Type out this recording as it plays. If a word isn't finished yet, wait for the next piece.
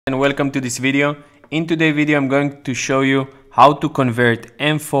And welcome to this video. In today's video I'm going to show you how to convert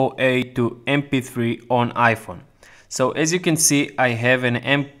m4a to mp3 on iPhone. So as you can see, I have an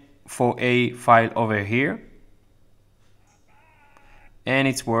m4a file over here and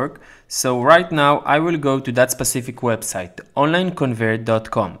it's work. So right now I will go to that specific website,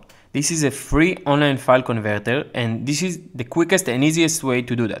 convertcom. This is a free online file converter and this is the quickest and easiest way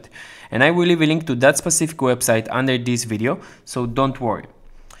to do that. And I will leave a link to that specific website under this video, so don't worry.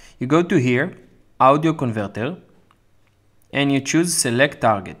 You go to here, audio converter, and you choose select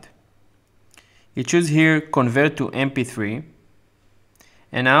target. You choose here convert to mp3,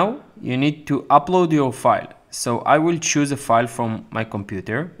 and now you need to upload your file. So I will choose a file from my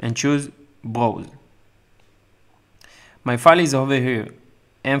computer and choose browse. My file is over here,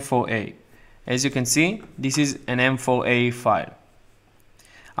 m4a. As you can see, this is an m4a file.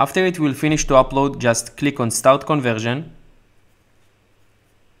 After it will finish to upload, just click on start conversion.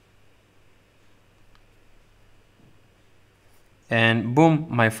 And boom,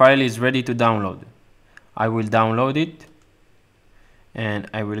 my file is ready to download. I will download it and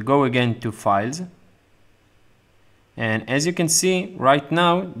I will go again to files. And as you can see right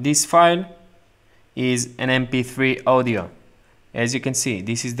now, this file is an mp3 audio. As you can see,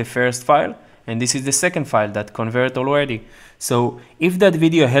 this is the first file and this is the second file that convert already. So if that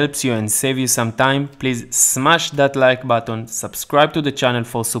video helps you and save you some time, please smash that like button, subscribe to the channel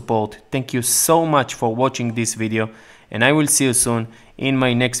for support. Thank you so much for watching this video and I will see you soon in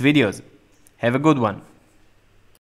my next videos. Have a good one.